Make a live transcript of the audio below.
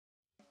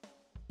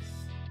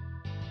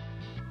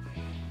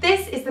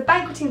This is the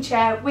banqueting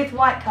chair with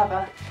white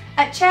cover.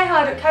 At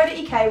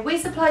ChairHire.co.uk we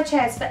supply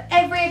chairs for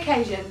every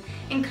occasion,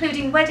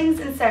 including weddings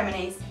and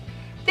ceremonies.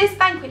 This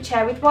banquet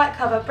chair with white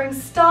cover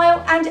brings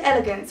style and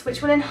elegance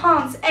which will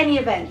enhance any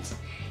event.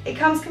 It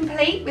comes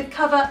complete with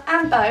cover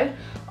and bow,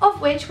 of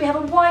which we have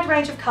a wide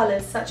range of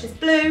colours such as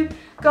blue,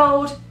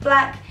 gold,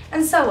 black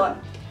and so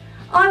on.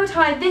 I would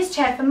hire this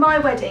chair for my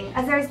wedding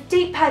as there is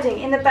deep padding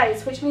in the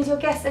base, which means your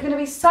guests are going to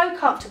be so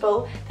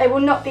comfortable they will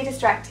not be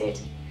distracted.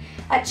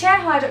 At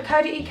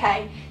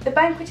ChairHire.co.uk, the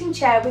banqueting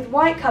chair with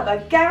white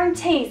cover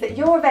guarantees that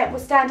your event will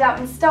stand out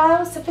in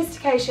style,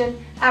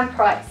 sophistication and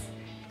price.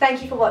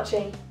 Thank you for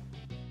watching.